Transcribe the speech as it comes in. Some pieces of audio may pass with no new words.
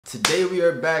Today we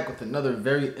are back with another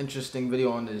very interesting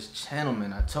video on this channel,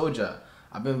 man. I told ya,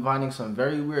 I've been finding some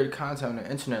very weird content on the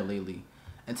internet lately.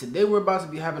 And today we're about to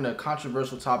be having a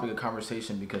controversial topic of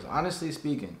conversation because honestly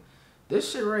speaking, this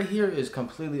shit right here is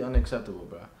completely unacceptable,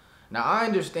 bro. Now I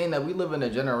understand that we live in a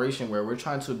generation where we're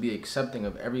trying to be accepting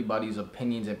of everybody's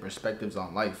opinions and perspectives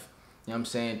on life. You know what I'm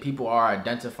saying? People are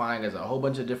identifying as a whole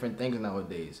bunch of different things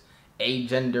nowadays.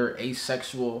 Agender,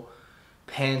 asexual,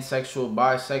 pansexual,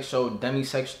 bisexual,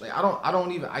 demisexual.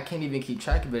 Like, I can't even keep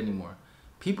track of it anymore.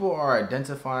 People are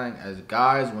identifying as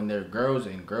guys when they're girls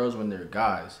and girls when they're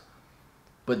guys.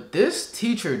 But this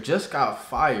teacher just got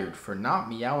fired for not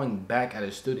meowing back at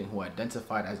a student who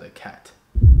identified as a cat.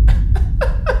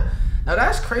 Now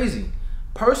that's crazy.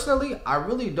 Personally, I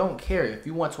really don't care if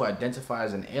you want to identify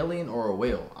as an alien or a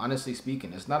whale. Honestly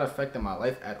speaking, it's not affecting my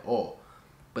life at all.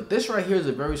 But this right here is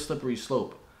a very slippery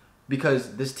slope.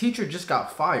 Because this teacher just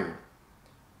got fired,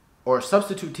 or a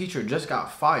substitute teacher just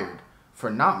got fired for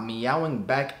not meowing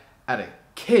back at a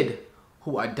kid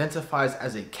who identifies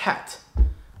as a cat.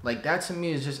 Like, that to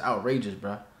me is just outrageous,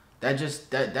 bro.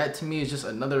 That to me is just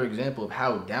another example of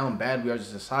how down bad we are as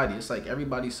a society. It's like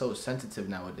everybody's so sensitive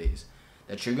nowadays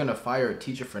that you're gonna fire a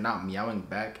teacher for not meowing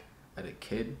back at a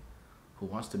kid who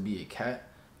wants to be a cat.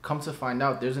 Come to find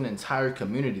out, there's an entire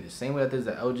community. The same way that there's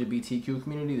the LGBTQ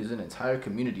community, there's an entire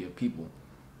community of people.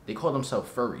 They call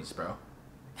themselves furries, bro.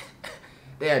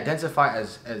 They identify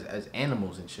as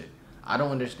animals and shit. I don't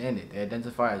understand it. They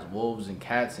identify as wolves and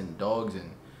cats and dogs,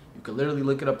 and you could literally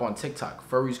look it up on TikTok.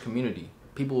 Furries community.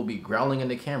 People will be growling in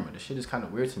the camera. The shit is kind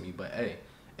of weird to me, but hey,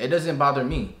 it doesn't bother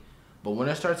me. But when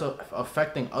it starts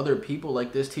affecting other people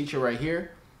like this teacher right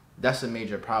here, that's a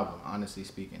major problem, honestly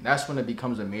speaking. That's when it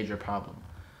becomes a major problem.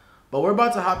 But we're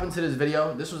about to hop into this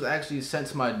video. This was actually sent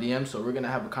to my DM, so we're going to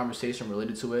have a conversation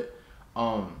related to it.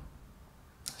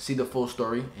 See the full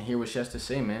story and hear what she has to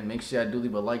say, man. Make sure you do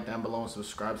leave a like down below and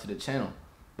subscribe to the channel.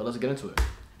 But let's get into it.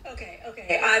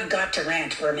 Okay, I've got to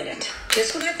rant for a minute.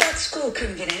 Just when I thought school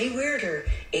couldn't get any weirder,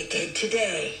 it did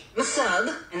today. I'm a sub,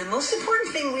 and the most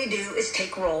important thing we do is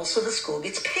take rolls so the school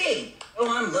gets paid. Oh,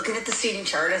 I'm looking at the seating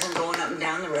chart as I'm going up and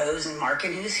down the rows and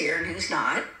marking who's here and who's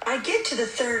not. I get to the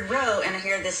third row and I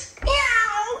hear this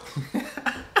meow.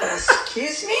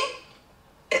 Excuse me?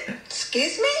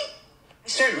 Excuse me? I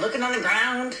start looking on the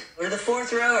ground. Go to the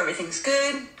fourth row, everything's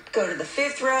good. Go to the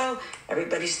fifth row,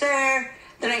 everybody's there.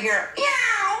 Then I hear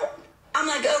meow. I'm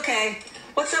like, okay,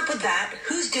 what's up with that?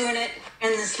 Who's doing it?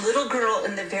 And this little girl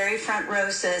in the very front row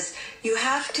says, you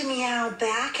have to meow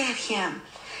back at him.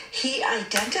 He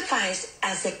identifies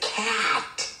as a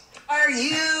cat. Are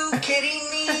you kidding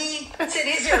me? I said,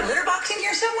 is there a litter box in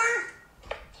here somewhere?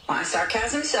 My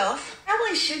sarcasm self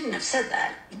probably shouldn't have said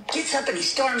that. He gets up and he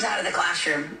storms out of the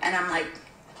classroom. And I'm like,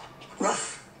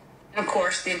 rough. And of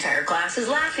course, the entire class is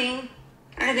laughing.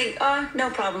 And I think, oh, no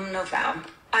problem, no foul.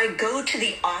 I go to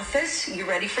the office. You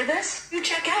ready for this? You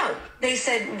check out. They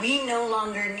said, we no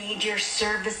longer need your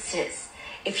services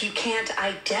if you can't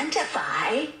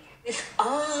identify with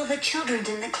all the children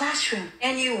in the classroom.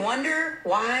 And you wonder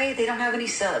why they don't have any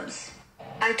subs.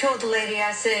 I told the lady,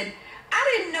 I said,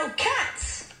 I didn't know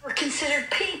cats were considered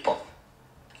people.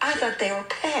 I thought they were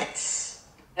pets.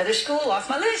 Another school off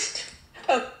my list.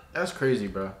 Oh. That's crazy,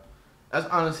 bro. That's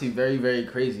honestly very, very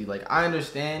crazy. Like, I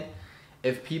understand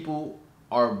if people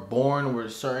are born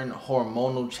with certain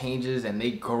hormonal changes and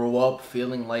they grow up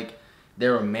feeling like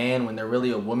they're a man when they're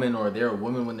really a woman, or they're a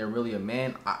woman when they're really a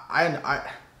man.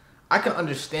 I can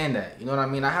understand that. You know what I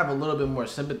mean? I have a little bit more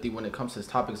sympathy when it comes to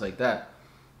topics like that.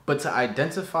 But to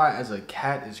identify as a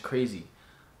cat is crazy.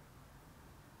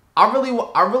 I really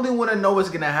want to know what's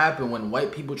going to happen when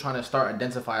white people trying to start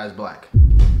identify as black.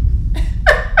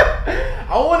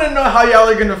 I want to know how y'all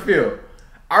are going to feel.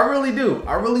 I really do.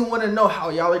 I really want to know how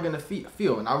y'all are going to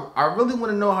feel. And I really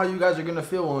want to know how you guys are going to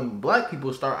feel when black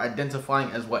people start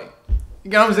identifying as white.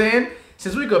 You know what I'm saying?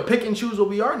 Since we could pick and choose what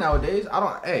we are nowadays,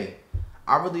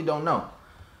 I really don't know.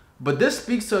 But this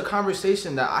speaks to a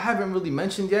conversation that I haven't really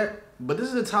mentioned yet. But this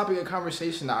is a topic of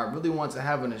conversation that I really want to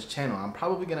have on this channel. I'm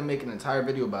probably going to make an entire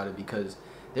video about it because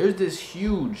there's this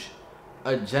huge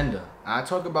agenda. And I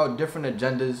talk about different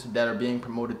agendas that are being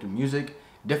promoted through music,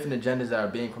 different agendas that are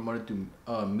being promoted through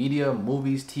media,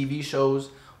 movies, TV shows,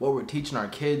 what we're teaching our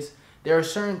kids. There are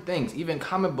certain things, even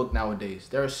comic book nowadays,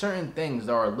 there are certain things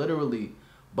that are literally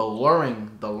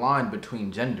blurring the line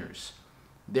between genders.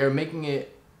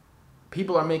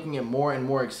 People are making it more and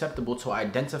more acceptable to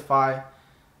identify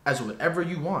as whatever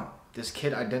you want. This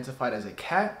kid identified as a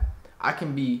cat. I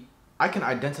can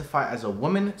identify as a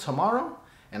woman tomorrow,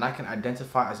 and I can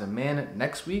identify as a man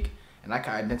next week, and I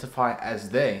can identify as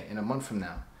they in a month from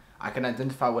now. I can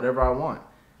identify whatever I want.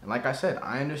 And like I said,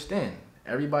 I understand.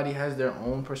 Everybody has their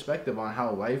own perspective on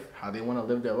how they want to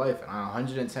live their life, and I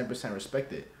 110%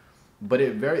 respect it. But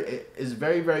it is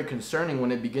very, very concerning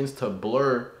when it begins to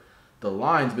blur the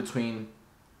lines between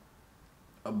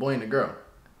a boy and a girl. You know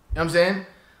what I'm saying?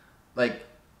 Like,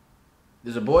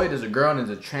 there's a boy, there's a girl, and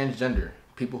there's a transgender.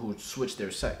 People who switch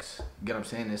their sex. You get what I'm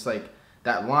saying? It's like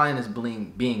that line is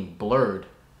being blurred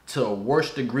to a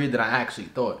worse degree than I actually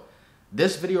thought.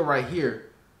 This video right here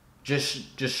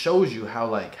just shows you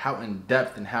how in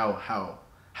depth and how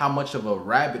much of a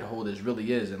rabbit hole this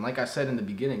really is. And like I said in the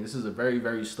beginning, this is a very,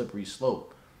 very slippery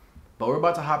slope. But we're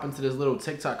about to hop into this little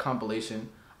TikTok compilation.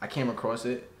 I came across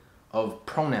it of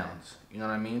pronouns. You know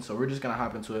what I mean? So we're just gonna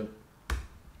hop into it.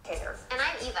 And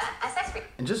I'm Eva, a sex freak.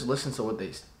 And just listen to what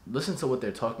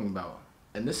they're talking about.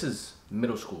 And this is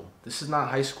middle school. This is not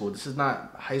high school. This is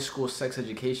not high school sex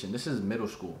education. This is middle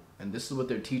school. And this is what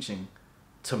they're teaching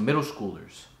to middle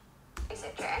schoolers.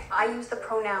 I use the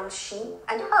pronouns she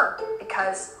and her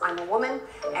because I'm a woman,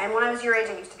 and when I was your age,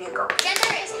 I used to be a girl.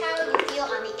 Gender is how you feel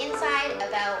on the inside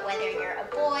about whether you're a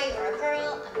boy or a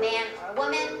girl, a man or a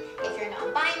woman. If you're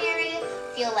non-binary,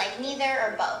 feel like neither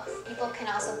or both. People can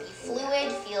also be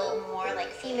fluid, feel more like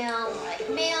female, more like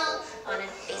male,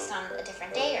 based on a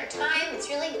different day or time. It's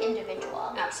really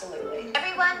individual. Absolutely.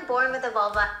 Everyone born with a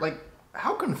vulva. Like,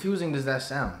 how confusing does that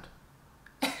sound?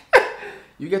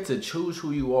 You get to choose who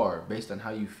you are based on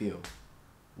how you feel.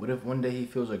 What if one day he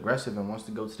feels aggressive and wants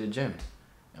to go to the gym?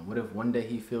 And what if one day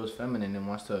he feels feminine and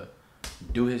wants to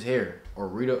do his hair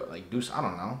or I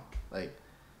don't know. Like,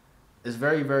 it's a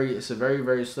very,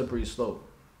 very slippery slope.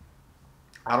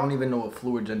 I don't even know what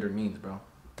fluid gender means, bro.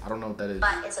 I don't know what that is.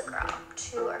 But is a girl.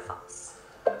 True or false?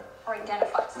 Or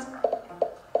identifies as a girl.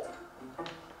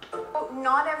 Well,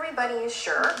 not everybody is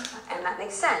sure, and that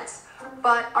makes sense.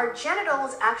 But our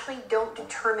genitals actually don't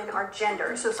determine our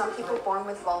gender. So some people born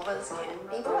with vulvas can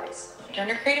be boys.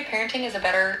 Gender creative parenting is a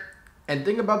better... And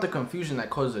think about the confusion that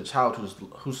causes a child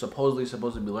who's supposedly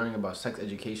supposed to be learning about sex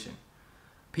education.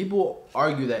 People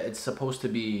argue that it's supposed to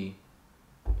be,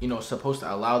 supposed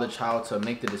to allow the child to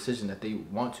make the decision that they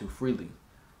want to freely.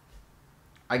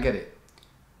 I get it.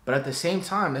 But at the same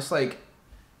time, it's like,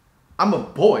 I'm a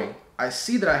boy. I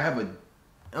see that I have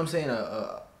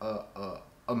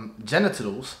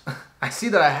genitals. I see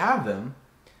that I have them,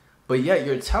 but yet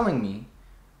you're telling me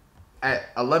at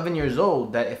 11 years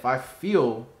old that if I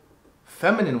feel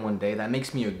feminine one day, that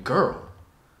makes me a girl,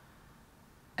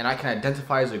 and I can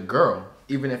identify as a girl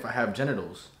even if I have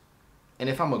genitals. And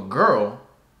if I'm a girl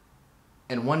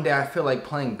and one day I feel like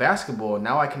playing basketball,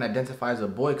 now I can identify as a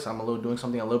boy because I'm doing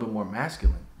something a little bit more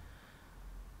masculine.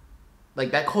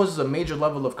 Like, that causes a major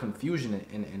level of confusion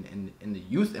in the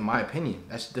youth, in my opinion.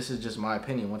 This is just my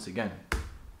opinion once again.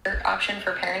 Option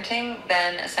for parenting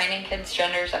than assigning kids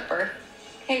genders at birth.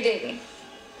 Hey, Davey.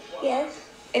 Yes.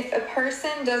 If a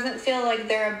person doesn't feel like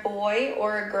they're a boy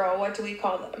or a girl, what do we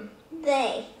call them?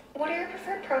 They. What are your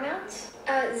preferred pronouns?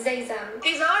 They, them.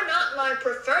 These are not my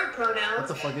preferred pronouns. What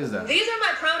the fuck is that? These are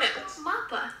my pronouns.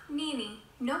 Mappa, Nini,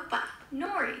 Nopa,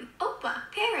 Nori, Opa,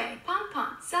 Pere,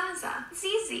 Pompom, Zaza,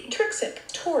 Zizi. Trixic,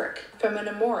 toric,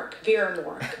 feminomoric,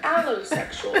 viramoric,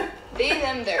 allosexual. They,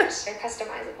 them, theirs. They're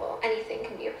customizable. Anything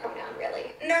can be a pronoun,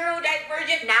 really.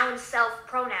 Neurodivergent noun self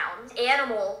pronouns.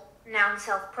 Animal noun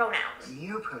self pronouns.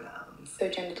 New pronouns. So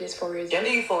gender dysphoria is... Gender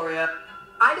euphoria.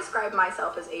 I describe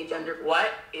myself as agender.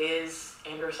 What is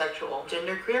androsexual?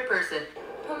 Gender queer person.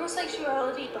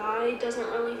 Homosexuality, bi doesn't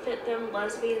really fit them,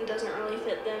 lesbian doesn't really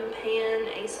fit them, pan,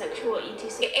 asexual,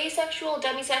 etc. Asexual,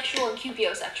 demisexual, and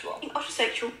cupiosexual.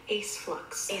 Ultrasexual,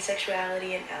 aseflux.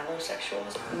 Asexuality and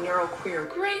allosexuals. neuroqueer.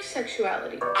 Gray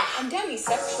sexuality. I'm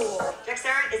demisexual. Dexter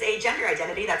is a gender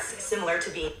identity that's similar to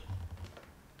being...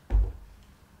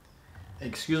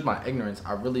 Excuse my ignorance.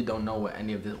 I really don't know what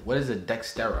any of this... What is a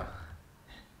dextera?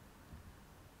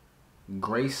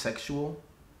 Gray sexual?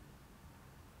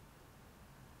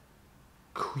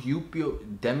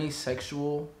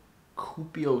 Demisexual?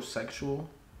 Cupiosexual?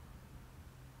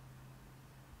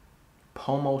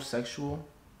 Pomosexual?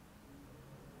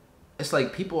 It's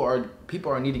like people are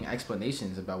needing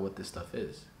explanations about what this stuff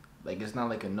is. Like, it's not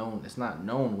like it's not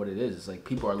known what it is. It's like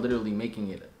people are literally making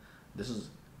it.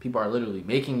 People are literally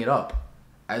making it up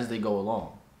as they go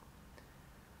along.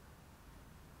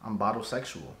 I'm bottle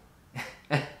sexual.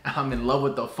 I'm in love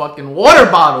with the fucking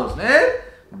water bottles, man.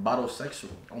 Bottle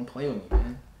sexual. Don't play with me,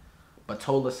 man.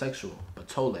 Batola sexual.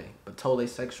 Batole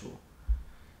sexual.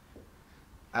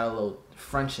 Add a little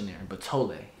French in there.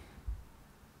 Batole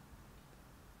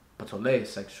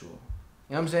sexual. You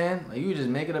know what I'm saying? Like, you just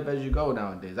make it up as you go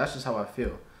nowadays. That's just how I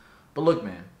feel. But look,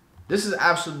 man. This is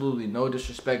absolutely no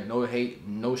disrespect, no hate,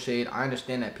 no shade. I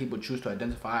understand that people choose to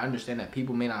identify. I understand that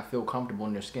people may not feel comfortable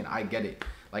in their skin. I get it.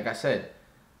 Like I said,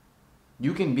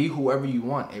 you can be whoever you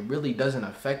want. It really doesn't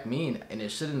affect me, and it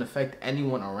shouldn't affect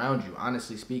anyone around you,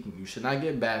 honestly speaking. You should not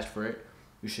get bashed for it.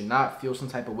 You should not feel some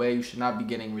type of way. You should not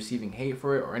be receiving hate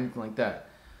for it or anything like that.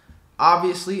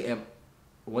 Obviously, and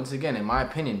once again, in my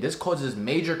opinion, this causes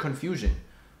major confusion.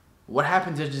 What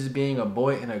happens to just being a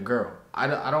boy and a girl? I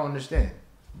don't understand.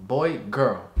 Boy,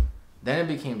 girl. Then it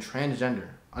became transgender.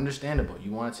 Understandable.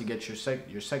 You wanted to get your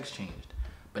sex changed.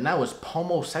 But now it's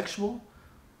homosexual?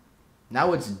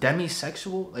 Now it's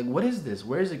demisexual? Like, what is this?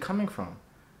 Where is it coming from?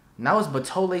 Now it's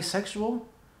batole sexual?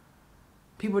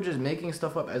 People are just making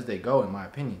stuff up as they go, in my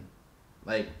opinion.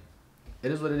 Like,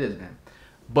 it is what it is, man.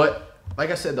 But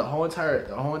like I said, the whole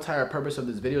entire purpose of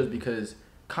this video is because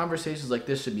conversations like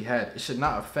this should be had. It should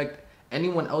not affect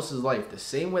anyone else's life. The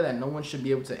same way that no one should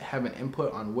be able to have an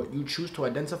input on what you choose to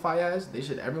identify as,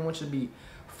 everyone should be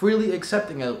freely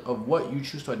accepting of what you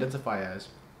choose to identify as,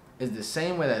 is the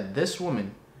same way that this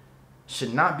woman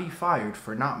should not be fired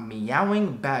for not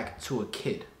meowing back to a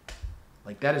kid.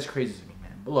 Like, that is crazy to me,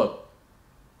 man. But look,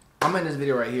 I'm in this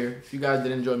video right here. If you guys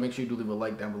did enjoy, make sure you do leave a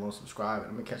like down below and subscribe.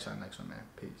 And I'm going to catch you on the next one, man.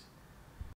 Peace.